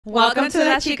Welcome to the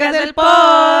Chicas Del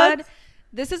Pod.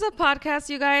 This is a podcast,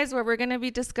 you guys, where we're going to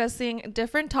be discussing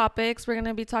different topics. We're going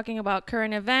to be talking about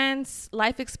current events,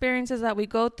 life experiences that we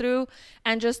go through,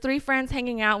 and just three friends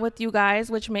hanging out with you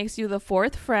guys, which makes you the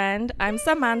fourth friend. I'm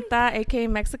Samantha, aka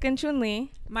Mexican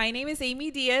Chun-Li. My name is Amy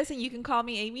Diaz, and you can call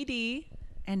me Amy D.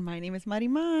 And my name is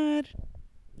Marimar.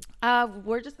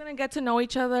 We're just going to get to know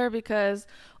each other because,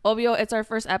 obvio, it's our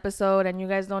first episode, and you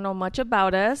guys don't know much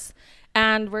about us.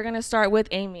 And we're going to start with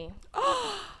Amy.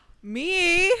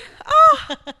 Me?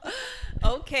 Oh.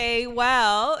 Okay,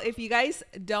 well, if you guys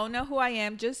don't know who I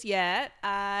am just yet,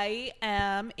 I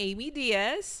am Amy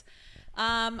Diaz.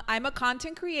 I'm a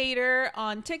content creator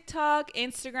on TikTok,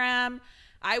 Instagram.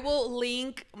 I will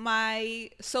link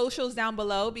my socials down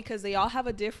below because they all have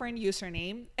a different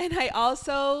username. And I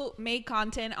also make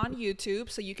content on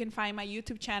YouTube. So you can find my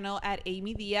YouTube channel at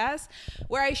Amy Diaz,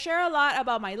 where I share a lot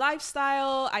about my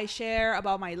lifestyle. I share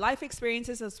about my life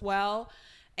experiences as well.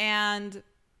 And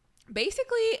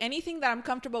basically anything that I'm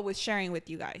comfortable with sharing with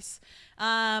you guys.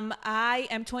 I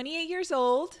am 28 years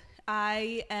old.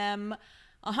 I am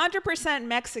 100%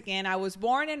 Mexican. I was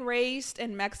born and raised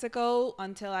in Mexico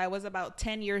until I was about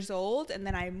 10 years old. And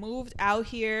then I moved out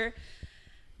here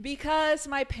because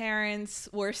my parents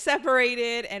were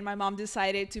separated and my mom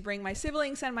decided to bring my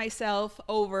siblings and myself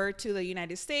over to the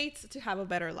United States to have a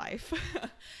better life.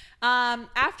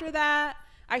 After that,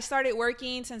 I started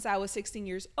working since I was 16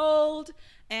 years old,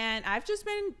 and I've just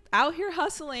been out here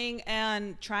hustling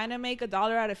and trying to make $1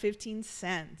 out of 15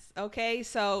 cents. Okay,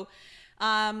 so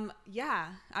yeah,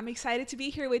 I'm excited to be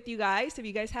here with you guys. If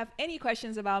you guys have any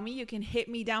questions about me, you can hit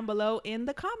me down below in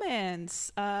the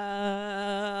comments.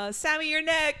 Sammy, you're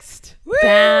next. Woo!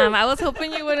 Damn, I was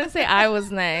hoping you wouldn't say I was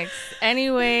next.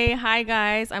 Anyway, hi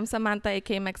guys, I'm Samantha,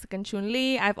 aka Mexican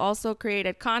Chun-Li. I've also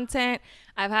created content.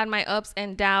 I've had my ups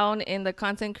and downs in the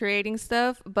content creating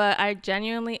stuff, but I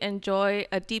genuinely enjoy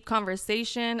a deep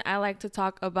conversation. I like to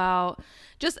talk about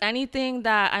just anything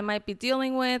that I might be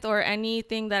dealing with or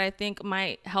anything that I think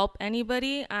might help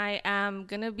anybody. I am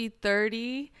going to be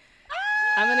 30.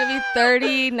 I'm going to be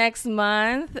 30 next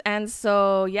month. And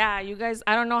so, yeah, you guys,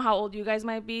 I don't know how old you guys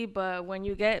might be, but when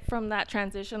you get from that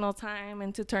transitional time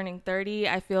into turning 30,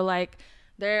 I feel like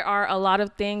there are a lot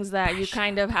of things that you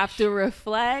kind of have to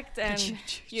reflect and,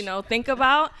 you know, think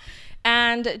about.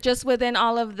 And just within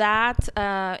all of that,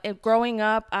 growing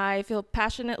up, I feel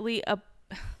passionately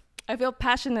about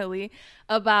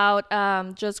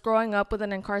just growing up with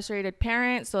an incarcerated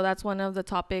parent. So that's one of the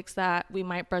topics that we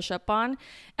might brush up on.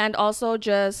 And also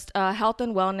just health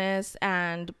and wellness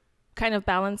and kind of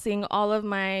balancing all of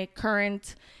my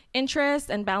current interest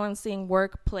and balancing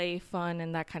work, play, fun,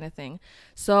 and that kind of thing.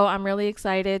 So I'm really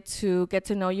excited to get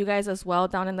to know you guys as well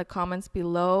down in the comments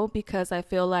below, because I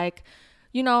feel like,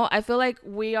 you know,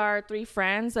 we are three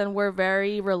friends and we're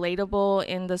very relatable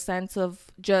in the sense of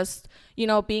just, you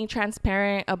know, being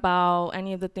transparent about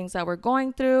any of the things that we're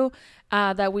going through,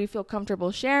 that we feel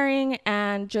comfortable sharing,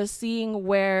 and just seeing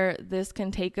where this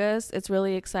can take us. It's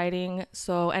really exciting.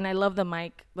 So, and I love the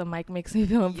mic. The mic makes me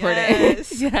feel important.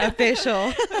 Yes. Yeah.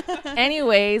 Official.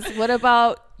 Anyways, what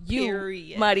about you,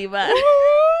 Marimar?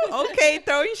 Okay,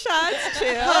 throwing shots.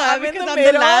 Chill. I'm in the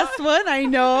middle. The last one, I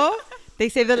know. They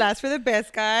save the last for the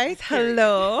best, guys.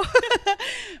 Hello.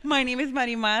 My name is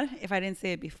Marimar. If I didn't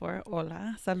say it before,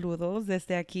 hola, saludos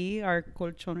desde aquí, our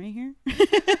colchón right here.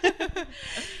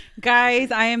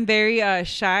 Guys, I am very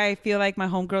shy. I feel like my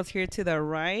homegirls here to the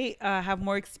right have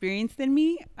more experience than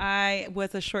me. I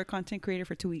was a short content creator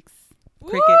for 2 weeks.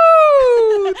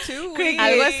 Crickets. 2 weeks.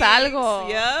 Algo es algo.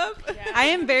 Yep. Yeah. I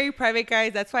am very private,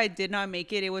 guys. That's why I did not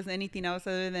make it. It was anything else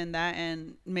other than that,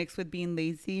 and mixed with being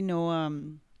lazy. No,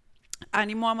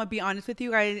 anymore. I'm gonna be honest with you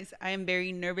guys. I am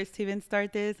very nervous to even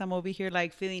start this. I'm over here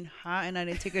like feeling hot, and I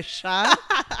didn't take a shot.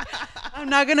 I'm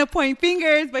not gonna point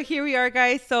fingers, but here we are,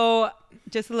 guys. So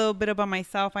just a little bit about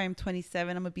myself. I am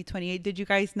 27. I'm gonna be 28. Did you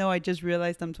guys know? I just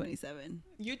realized I'm 27.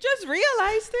 You just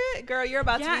realized it? Girl, you're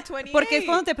about to be 28. Porque es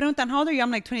cuando te preguntan, how old are you? I'm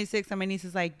like 26. And my niece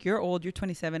is like, you're old. You're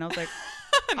 27. I was like,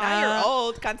 now you're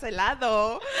old.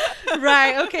 Cancelado.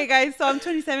 Right. Okay, guys. So I'm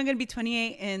 27, gonna be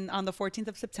 28 on the 14th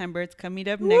of September. It's coming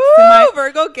up next to my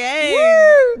Virgo gang.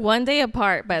 Woo! 1 day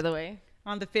apart, by the way.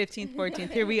 On the 15th,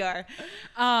 14th. Here we are.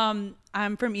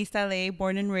 I'm from East LA,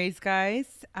 born and raised,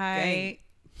 guys.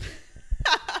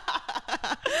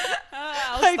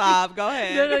 I'll stop. Go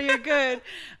ahead. No, you're good.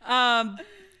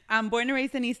 I'm born and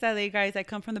raised in East LA, guys. I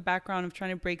come from the background of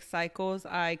trying to break cycles.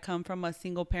 I come from a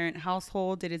single parent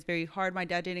household. It is very hard. My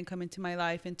dad didn't come into my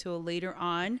life until later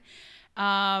on.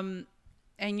 And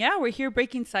yeah, we're here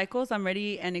breaking cycles. I'm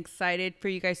ready and excited for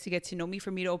you guys to get to know me,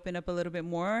 for me to open up a little bit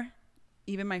more.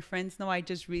 even my friends know I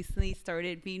just recently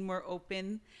started being more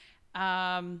open.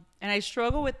 And I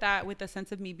struggle with that, with the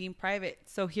sense of me being private.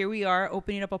 So here we are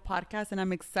opening up a podcast, and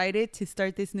I'm excited to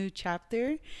start this new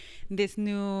chapter, this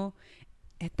new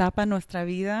etapa en nuestra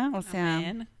vida. O sea,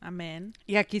 Amen. Amen.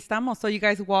 Y aquí estamos. So you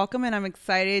guys welcome, and I'm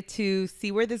excited to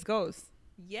see where this goes.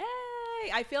 Yay.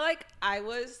 I feel like I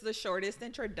was the shortest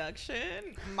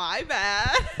introduction. My bad,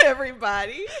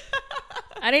 everybody.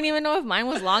 I didn't even know if mine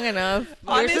was long enough.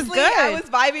 Honestly, I was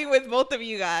vibing with both of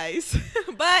you guys.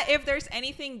 But if there's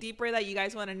anything deeper that you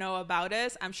guys want to know about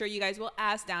us, I'm sure you guys will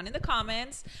ask down in the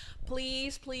comments.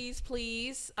 Please, please,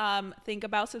 please think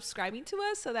about subscribing to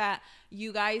us so that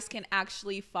you guys can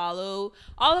actually follow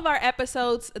all of our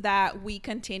episodes that we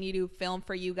continue to film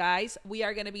for you guys. We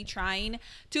are going to be trying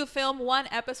to film one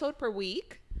episode per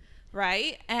week,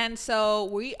 right? And so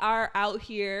we are out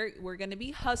here. We're going to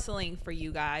be hustling for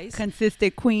you guys.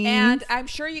 Consistent queens. And I'm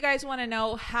sure you guys want to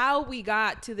know how we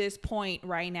got to this point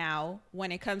right now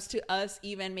when it comes to us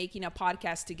even making a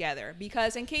podcast together.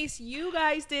 Because in case you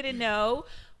guys didn't know,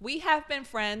 we have been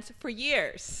friends for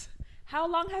years. How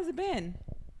long has it been?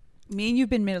 Me and you've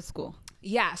been middle school.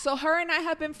 Yeah. So her and I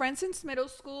have been friends since middle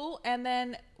school. And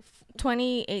then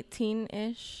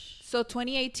 2018-ish. So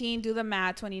 2018, do the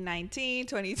math, 2019,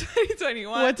 2020,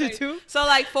 21. 1 to 2. So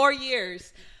like 4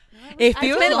 years. It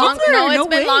feels It's been longer. No, it's No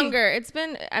been way. longer. It's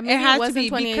been, I mean, It has it was to be in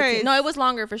 2018. because- No, it was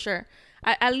longer for sure.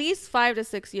 At least 5 to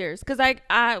 6 years. Because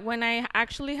when I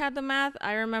actually had the math,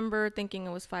 I remember thinking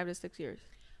it was 5 to 6 years.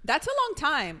 That's a long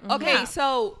time. Okay, Yeah.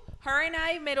 so her and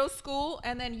I, middle school,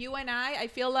 and then you and I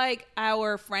feel like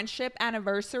our friendship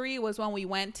anniversary was when we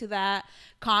went to that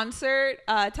concert,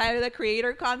 Tyler, the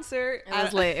Creator concert. It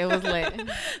was lit. It was lit.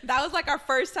 That was like our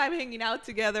first time hanging out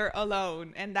together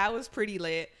alone, and that was pretty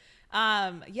lit.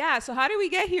 Yeah, so how did we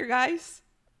get here, guys?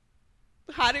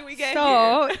 How did we get here?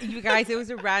 So, you guys, it was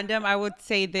a random. I would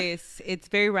say this. It's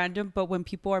very random, but when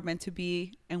people are meant to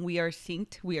be and we are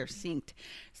synced, we are synced.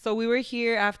 So we were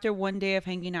here after one day of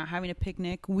hanging out, having a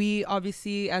picnic. We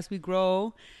obviously, as we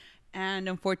grow and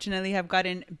unfortunately have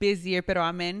gotten busier, pero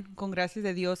amen, con gracias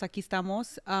de Dios, aquí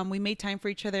estamos. We made time for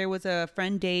each other. It was a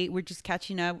friend date. We're just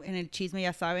catching up en el chisme,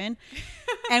 ya saben.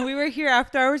 And we were here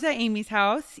after hours at Amy's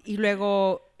house. Y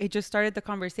luego it just started the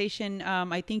conversation.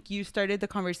 I think you started the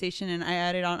conversation and I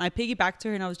added on. I piggybacked to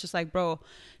her and I was just like, bro,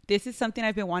 this is something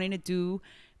I've been wanting to do.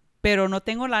 Pero no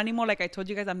tengo el ánimo. Like I told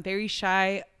you guys, I'm very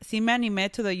shy. Sí me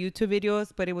animé to the YouTube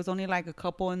videos, but it was only like a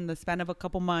couple in the span of a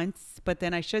couple months. But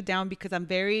then I shut down because I'm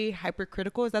very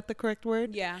hypercritical. Is that the correct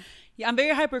word? Yeah. Yeah, I'm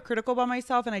very hypercritical about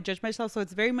myself and I judge myself. So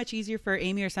it's very much easier for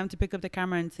Amy or Sam to pick up the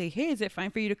camera and say, hey, is it fine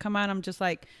for you to come out? I'm just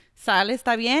like, sale,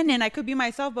 está bien. And I could be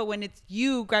myself. But when it's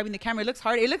you grabbing the camera, it looks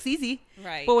hard. It looks easy.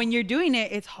 Right. But when you're doing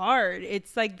it, it's hard.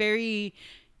 It's like very,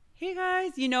 hey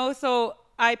guys, you know. So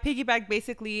I piggybacked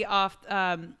basically off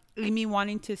Amy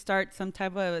wanting to start some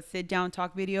type of a sit down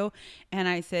talk video. And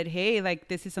I said, hey, like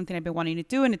this is something I've been wanting to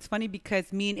do. And it's funny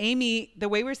because me and Amy, the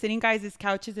way we're sitting, guys, this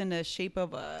couch is in the shape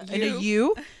of a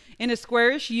U. In a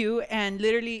squarish U, and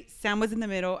literally Sam was in the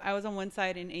middle. I was on one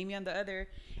side and Amy on the other.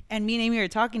 And me and Amy are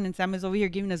talking and Sam is over here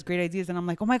giving us great ideas. And I'm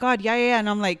like, oh my God, yeah. And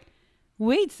I'm like,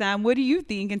 wait, Sam, what do you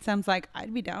think? And Sam's like,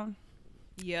 I'd be down.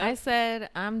 Yeah. I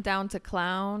said, I'm down to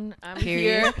clown.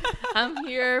 Period. I'm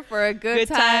here for a good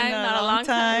time, not a long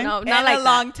time. No, not And like a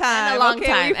long that. time. And a long Okay,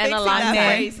 time. we're And a fixing long that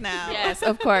time. phrase now. Yes,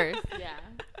 of course. Yeah.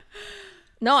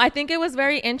 No, I think it was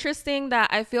very interesting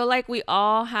that I feel like we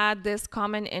all had this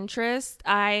common interest.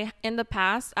 In the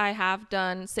past, I have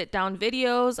done sit down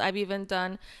videos. I've even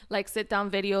done like sit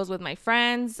down videos with my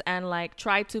friends and like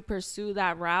try to pursue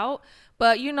that route.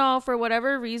 But, you know, for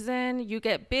whatever reason, you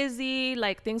get busy,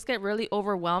 like things get really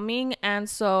overwhelming. And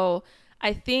so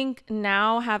I think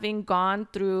now having gone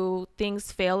through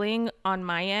things failing on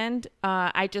my end,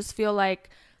 I just feel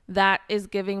like that is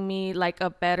giving me like a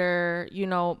better, you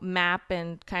know, map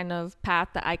and kind of path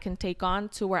that I can take on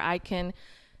to where I can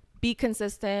be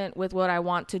consistent with what I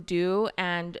want to do.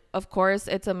 And of course,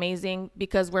 it's amazing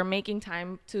because we're making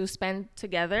time to spend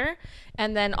together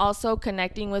and then also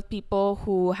connecting with people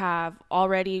who have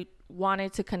already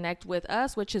wanted to connect with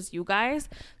us, which is you guys.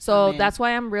 So Amen. That's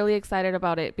why I'm really excited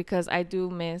about it because I do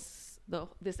miss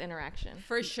this interaction.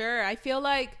 For sure. I feel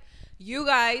like you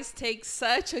guys take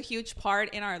such a huge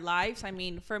part in our lives. I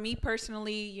mean, for me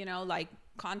personally, you know, like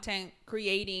content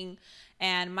creating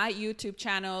and my YouTube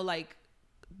channel, like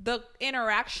the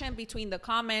interaction between the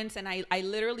comments, and I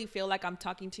literally feel like I'm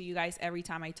talking to you guys every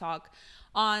time I talk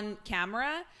on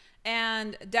camera.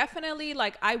 And definitely,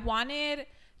 like, I wanted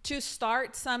to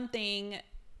start something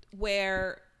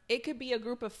where it could be a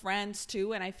group of friends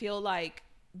too. And I feel like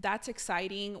that's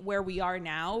exciting where we are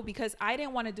now, because I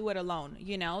didn't want to do it alone.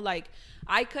 You know, like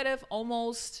I could have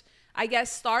almost, I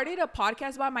guess, started a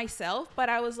podcast by myself, but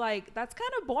I was like, that's kind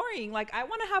of boring. Like, I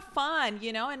want to have fun,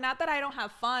 you know, and not that I don't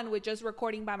have fun with just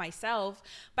recording by myself,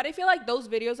 but I feel like those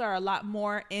videos are a lot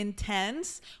more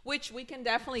intense, which we can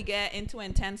definitely get into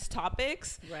intense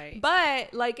topics. Right.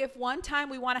 But like, if one time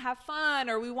we want to have fun,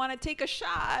 or we want to take a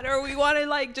shot, or we want to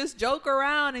like just joke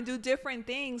around and do different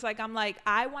things, like, I'm like,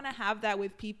 I want to have that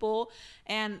with people.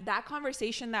 And that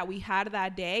conversation that we had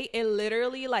that day, it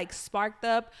literally like sparked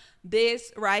up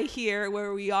this right here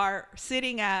where we are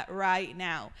sitting at right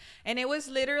now. And it was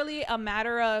literally a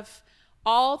matter of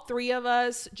all three of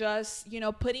us just, you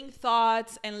know, putting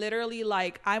thoughts and literally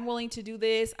like, I'm willing to do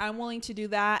this, I'm willing to do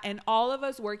that, and all of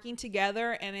us working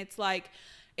together. And it's like,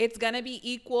 it's gonna be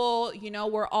equal, you know,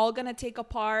 we're all gonna take a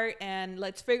part, and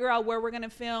let's figure out where we're gonna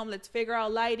film, let's figure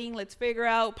out lighting, let's figure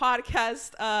out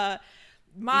podcast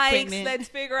mics, equipment. Let's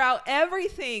figure out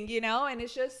everything, you know. And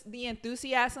it's just the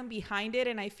enthusiasm behind it,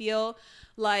 and I feel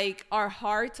like our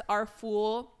hearts are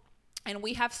full and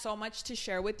we have so much to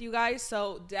share with you guys.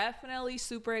 So definitely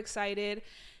super excited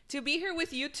to be here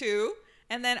with you too,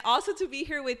 and then also to be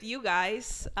here with you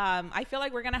guys. I feel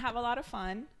like we're gonna have a lot of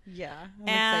fun. Yeah,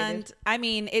 I'm excited. I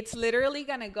mean, it's literally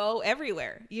gonna go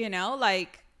everywhere, you know,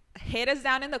 like, hit us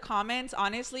down in the comments,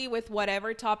 honestly, with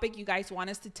whatever topic you guys want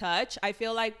us to touch. I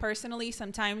feel like personally,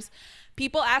 sometimes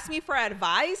people ask me for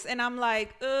advice and I'm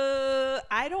like,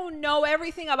 I don't know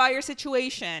everything about your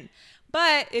situation.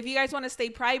 But if you guys want to stay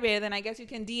private, then I guess you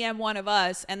can DM one of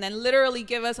us and then literally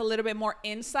give us a little bit more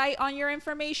insight on your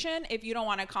information if you don't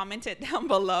want to comment it down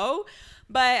below.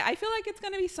 But I feel like it's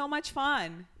going to be so much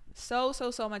fun. So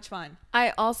much fun.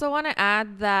 I also want to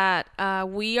add that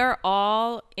we are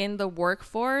all in the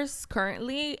workforce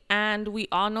currently, and we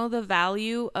all know the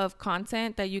value of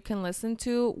content that you can listen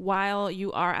to while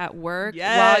you are at work,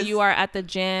 while you are at the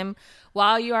gym,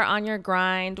 while you are on your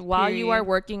grind, while you are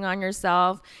working on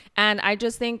yourself. And I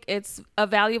just think it's a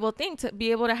valuable thing to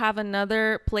be able to have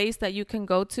another place that you can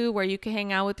go to where you can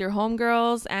hang out with your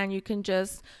homegirls and you can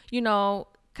just, you know,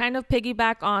 kind of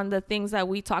piggyback on the things that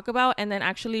we talk about and then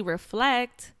actually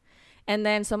reflect. And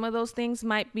then some of those things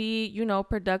might be, you know,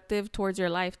 productive towards your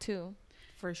life too.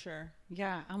 For sure.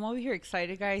 Yeah, I'm over here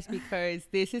excited, guys, because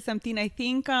this is something I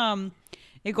think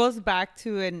it goes back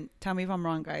to, and tell me if I'm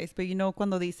wrong, guys, but you know,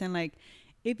 cuando dicen like,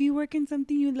 if you work in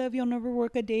something you love, you'll never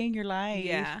work a day in your life.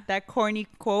 Yeah. That corny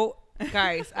quote.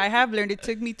 Guys, I have learned, it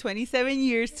took me 27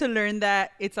 years to learn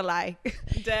that it's a lie.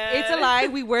 It's a lie.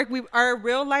 Our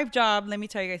real life job, let me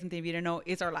tell you guys something if you don't know,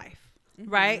 is our life.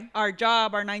 Right? Our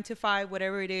job, our 9 to 5,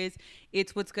 whatever it is,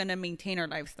 it's what's going to maintain our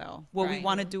lifestyle. What we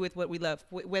want to do with what we love.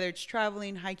 Whether it's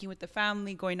traveling, hiking with the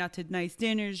family, going out to nice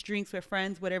dinners, drinks with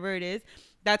friends, whatever it is.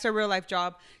 That's our real life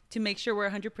job, to make sure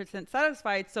we're 100%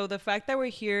 satisfied. So the fact that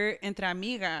we're here entre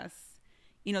amigas,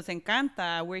 y nos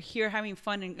encanta, we're here having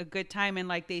fun and a good time, and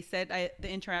like they said, the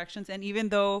interactions, and even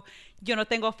though yo no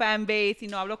tengo fan base y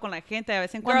no hablo con la gente, a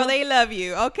veces en cuando, girl, they love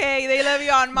you, okay? They love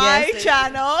you on my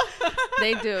channel.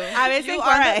 They do. A veces you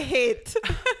are a hit.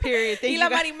 Period. Thank you,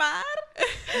 Marimar.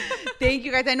 Thank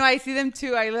you, guys. I know I see them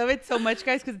too. I love it so much,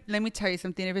 guys, because let me tell you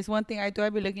something. If it's one thing I do,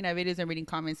 I'll be looking at videos and reading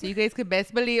comments. So you guys could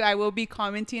best believe I will be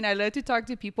commenting. I love to talk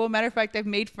to people. Matter of fact, I've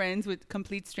made friends with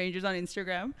complete strangers on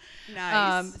Instagram.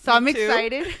 Nice. So I'm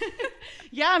excited.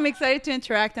 Yeah, I'm excited to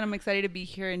interact, and I'm excited to be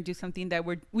here and do something that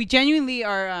we genuinely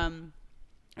are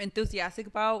enthusiastic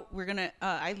about. We're gonna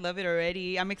I love it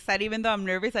already. I'm excited, even though I'm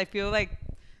nervous. I feel like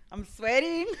I'm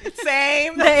sweating.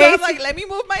 Same. I'm like, let me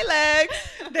move my legs.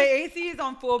 The AC is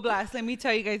on full blast. Let me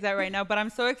tell you guys that right now. But I'm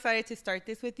so excited to start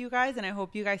this with you guys, and I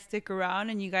hope you guys stick around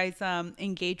and you guys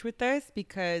engage with us,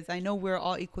 because I know we're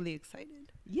all equally excited.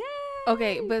 Yeah.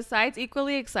 Okay, besides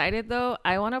equally excited though,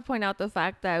 I want to point out the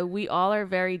fact that we all are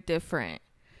very different.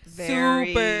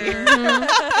 Super.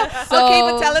 So, okay,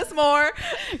 but tell us more.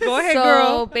 Go ahead, so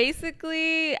girl.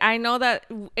 Basically, I know that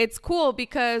it's cool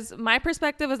because my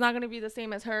perspective is not going to be the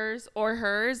same as hers or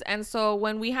hers. And so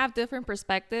when we have different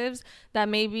perspectives that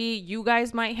maybe you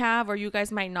guys might have or you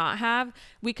guys might not have,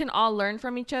 we can all learn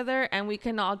from each other and we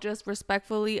can all just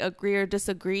respectfully agree or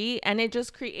disagree. And it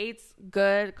just creates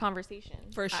good conversation.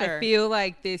 For sure. I feel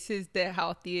like this is the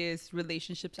healthiest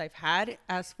relationships I've had,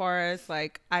 as far as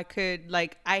like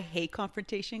I hate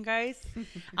confrontation, guys.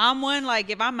 I'm one, like,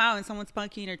 if I'm out and someone's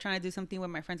punking or trying to do something with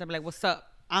my friends, I'm like, what's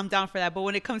up? I'm down for that. But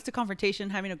when it comes to confrontation,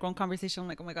 having a grown conversation, I'm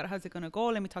like, oh my God, how's it going to go?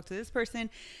 Let me talk to this person.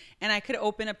 And I could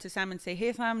open up to Sam and say,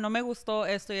 hey, Sam, no me gustó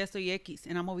esto y esto y X.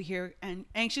 And I'm over here and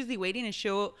anxiously waiting, and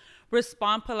she'll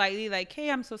respond politely like,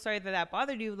 hey, I'm so sorry that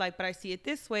bothered you. Like, but I see it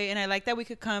this way. And I like that we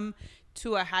could come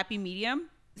to a happy medium.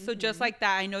 So just like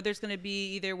that, I know there's going to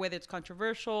be either whether it's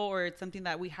controversial or it's something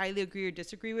that we highly agree or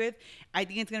disagree with. I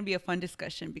think it's going to be a fun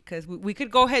discussion because we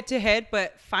could go head to head,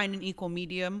 but find an equal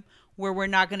medium where we're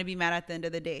not going to be mad at the end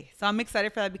of the day. So I'm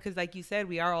excited for that because like you said,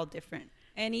 we are all different.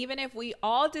 And even if we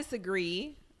all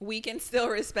disagree, we can still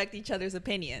respect each other's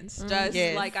opinions. Just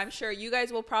like I'm sure you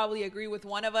guys will probably agree with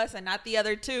one of us and not the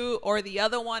other two, or the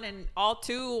other one and all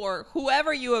two, or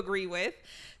whoever you agree with.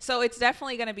 So it's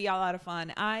definitely going to be a lot of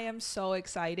fun. I am so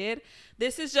excited.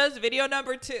 This is just video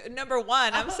number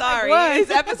one. I'm sorry.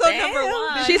 It's episode number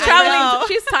 1. She's traveling.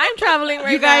 She's time traveling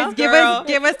right now. You guys,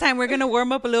 give us time. We're going to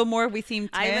warm up a little more. We seem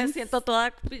tense. Ay, me siento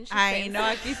toda pinche I tensa. know.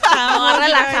 Aquí Vamos a estamos.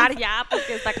 relajar ya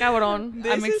porque está cabrón.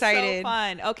 This I'm excited. Is so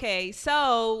fun. Okay,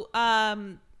 so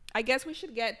I guess we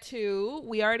should get to.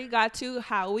 We already got to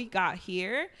how we got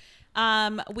here.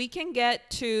 We can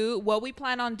get to what we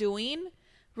plan on doing.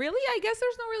 Really, I guess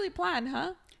there's no really plan,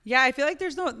 huh? Yeah, I feel like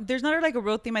there's not like a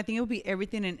real theme. I think it will be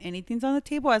everything and anything's on the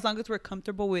table as long as we're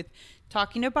comfortable with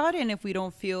talking about it. And if we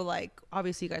don't feel like,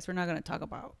 obviously, guys, we're not going to talk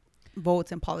about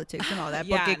votes and politics and all that.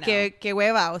 Yeah, Porque no. que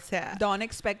hueva, o sea. Don't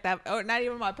expect that. Or not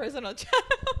even my personal channel.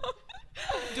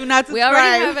 Do not subscribe. We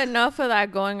already have enough of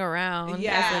that going around.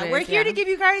 Yeah, as it We're is, here to give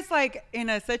you guys like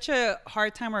such a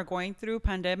hard time we're going through,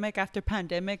 pandemic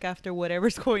after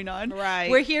whatever's going on. Right.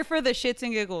 We're here for the shits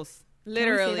and giggles. Can we say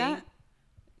Literally. that?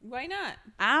 Why not?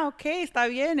 Ok, está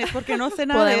bien. Es porque no sé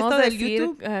nada de Podemos esto del decir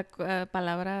YouTube.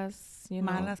 palabras, you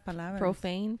know, Malas palabras.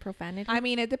 profanity. I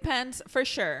mean, it depends for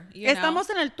sure. You Estamos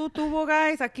know? en el tubo,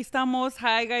 guys. Aquí estamos.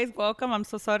 Hi, guys. Welcome. I'm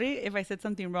so sorry if I said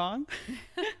something wrong.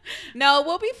 No,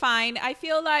 we'll be fine. I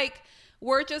feel like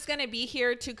we're just going to be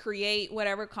here to create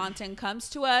whatever content comes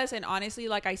to us. And honestly,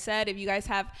 like I said, if you guys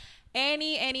have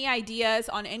any ideas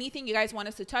on anything you guys want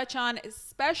us to touch on,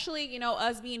 especially, you know,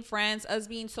 us being friends, us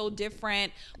being so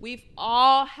different, we've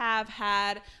all have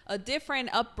had a different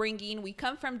upbringing. We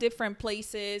come from different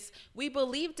places. We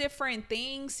believe different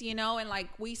things, you know, and like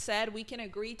we said, we can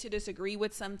agree to disagree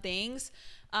with some things.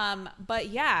 But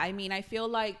yeah, I mean, I feel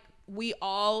like we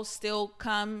all still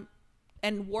come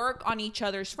and work on each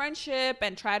other's friendship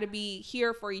and try to be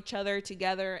here for each other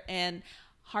together and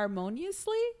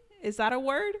harmoniously. Is that a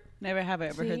word? Never have I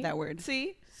ever heard that word.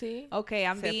 See? See? Okay,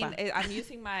 I'm Sepa.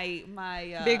 using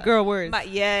my Big girl words.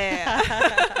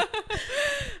 Yeah.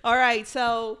 All right,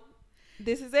 so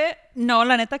this is it. No,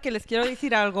 la neta que les quiero decir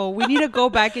algo. We need to go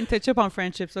back and touch up on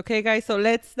friendships, okay, guys? So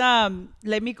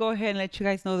let me go ahead and let you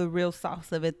guys know the real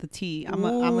sauce of it, the tea. I'm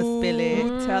a spill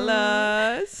it. Tell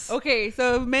us. Okay,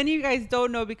 so many of you guys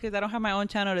don't know because I don't have my own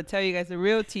channel to tell you guys the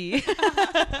real tea.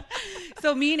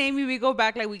 So me and Amy, we go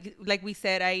back like we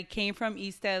said. I came from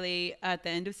East LA at the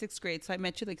end of 6th grade, so I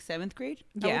met you like 7th grade.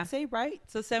 I Yeah. would say, right?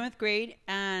 So 7th grade,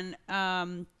 and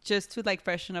just to like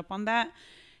freshen up on that,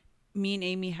 me and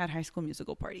Amy had High School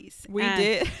Musical parties. We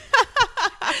did.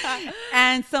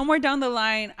 And somewhere down the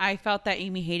line, I felt that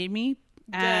Amy hated me.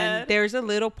 And Good. there's a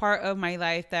little part of my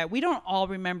life that we don't all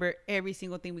remember every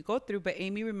single thing we go through, but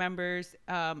Amy remembers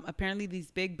apparently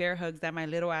these big bear hugs that my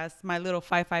little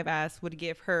 5'5" ass would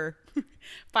give her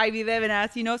 5'11"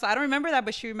 ass, you know. So I don't remember that,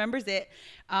 but she remembers it.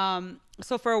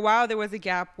 So for a while there was a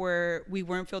gap where we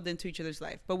weren't filled into each other's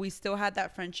life, but we still had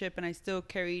that friendship, and I still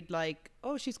carried like,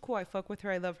 oh, she's cool, I fuck with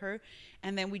her, I love her.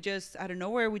 And then we just out of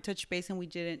nowhere we touched base and we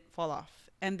didn't fall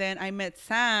off. And then I met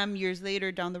Sam years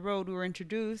later down the road. We were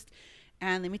introduced.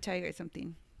 And let me tell you guys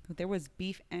something. There was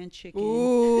beef and chicken.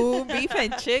 Ooh, beef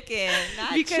and chicken,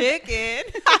 not chicken.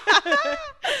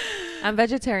 I'm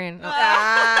vegetarian. No,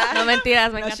 Ah. no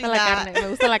mentiras, me No, encanta she's la not. carne. Me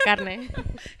gusta la carne.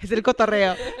 Es el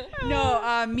cotorreo.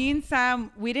 No, me and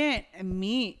Sam, we didn't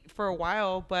meet for a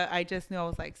while, but I just knew, I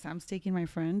was like, Sam's taking my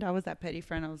friend. I was that petty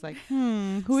friend. I was like,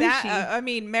 who is she? I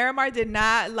mean, Marimar did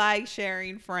not like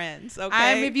sharing friends.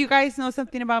 Okay. If you guys know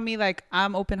something about me, like,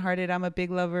 I'm open-hearted. I'm a big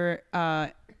lover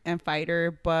and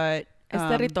fighter, but Es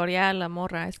territorial, la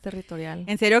morra, es territorial.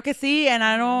 en serio que sí, and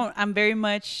I'm very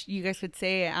much, you guys could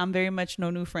say, I'm very much no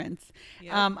new friends.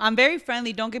 Yep. I'm very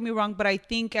friendly, don't get me wrong, but I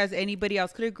think as anybody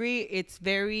else could agree, it's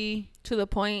very... To the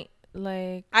point,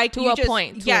 like, To a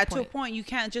point. You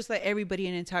can't just let everybody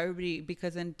in entirety,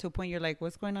 because then to a point you're like,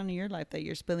 what's going on in your life that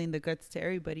you're spilling the guts to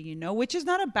everybody, you know? Which is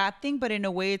not a bad thing, but in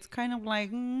a way it's kind of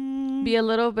like... Be a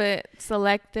little bit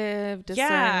selective, discerning.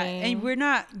 Yeah, and we're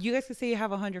not... You guys could say you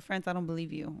have 100 friends. I don't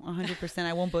believe you. 100%.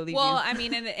 I won't believe Well, you. I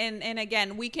mean, and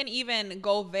again, we can even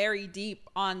go very deep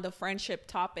on the friendship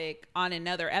topic on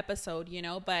another episode, you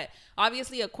know, but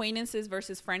obviously acquaintances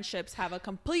versus friendships have a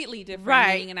completely different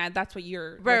Right. meaning, and that's what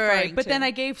you're Right. referring But to. then I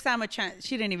gave Sam a chance.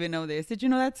 She didn't even know this. Did you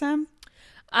know that, Sam?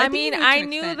 I think mean, even to I an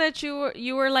knew extent. that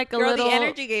you were like a Girl, little the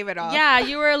energy gave it off. Yeah,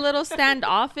 you were a little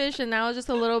standoffish, and I was just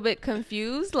a little bit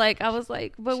confused. Like I was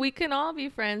like, but we can all be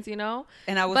friends, you know.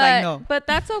 And I was like, no. But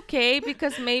that's okay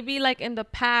because maybe like in the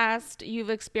past you've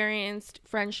experienced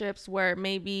friendships where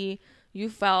maybe you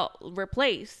felt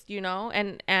replaced, you know,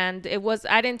 and it was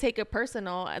I didn't take it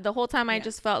personal the whole time. I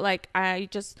just felt like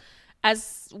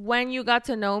as when you got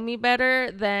to know me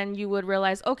better, then you would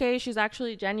realize, okay, she's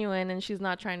actually genuine and she's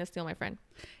not trying to steal my friend.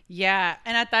 Yeah.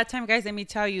 And at that time, guys, let me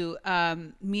tell you,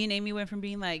 me and Amy went from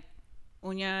being like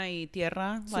uña y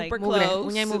tierra, Super Mugre,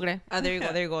 close. uña y mugre. There you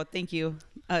go. There you go. Thank you,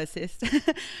 sis.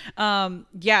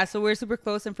 Yeah. So we're super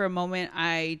close. And for a moment,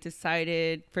 I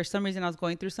decided for some reason I was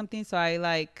going through something. So I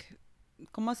like,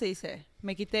 ¿cómo se dice?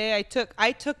 Me quité.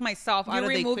 I took myself out of the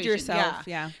equation. You removed yourself.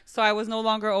 Yeah. So I was no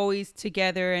longer always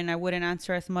together and I wouldn't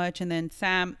answer as much. And then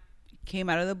Sam came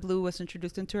out of the blue, was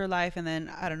introduced into her life. And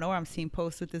then I don't know, I'm seeing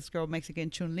posts with this girl, Mexican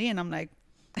Chun-Li. And I'm like,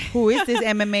 who is this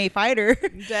MMA fighter?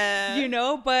 You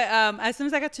know, but as soon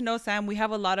as I got to know Sam, we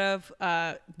have a lot of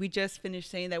we just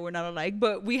finished saying that we're not alike,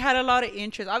 but we had a lot of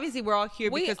interest. Obviously we're all here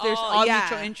because there's all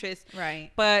mutual interest,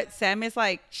 right? But Sam is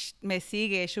like, me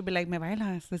sigue. She'll be like, me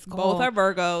bailas, let's go. Both are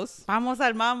Virgos. Vamos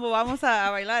al mambo, vamos a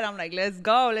bailar. I'm like, let's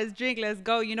go, let's drink, let's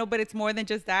go, you know. But it's more than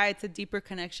just that, it's a deeper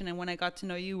connection. And when I got to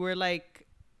know you, we're like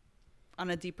on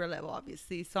a deeper level,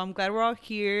 obviously. So I'm glad we're all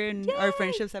here and our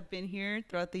friendships have been here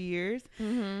throughout the years.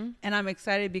 And I'm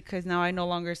excited because now I no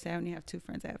longer say I only have 2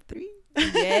 friends, I have 3.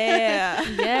 Yeah.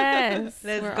 Yes.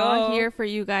 We're all here for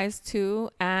you guys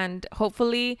too, and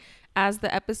hopefully as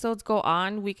the episodes go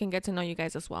on we can get to know you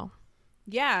guys as well.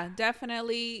 Yeah,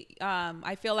 definitely.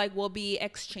 I feel like we'll be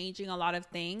exchanging a lot of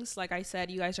things. Like I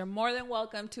said, you guys are more than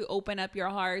welcome to open up your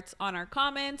hearts on our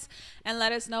comments and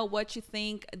let us know what you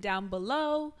think down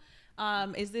below.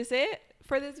 Is this it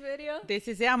for this video? This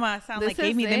is it. I'm gonna sound This like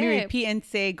Amy. is Let me it. repeat and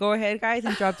say, go ahead, guys,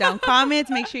 and drop down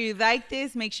comments. Make sure you like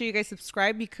this. Make sure you guys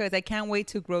subscribe because I can't wait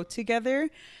to grow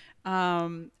together.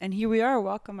 And here we are.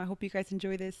 Welcome. I hope you guys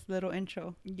enjoy this little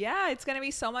intro. Yeah, it's gonna be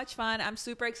so much fun. I'm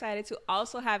super excited to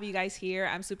also have you guys here.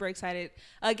 I'm super excited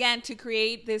again to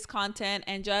create this content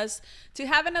and just to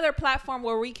have another platform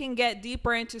where we can get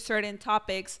deeper into certain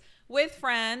topics with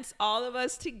friends, all of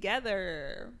us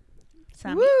together.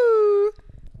 Woo!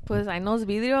 Pues hay nos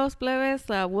vidrios, plebes.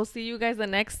 We'll see you guys the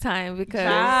next time because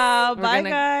Ciao. we're Bye, gonna-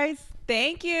 guys.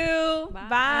 Thank you. Bye.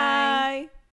 Bye.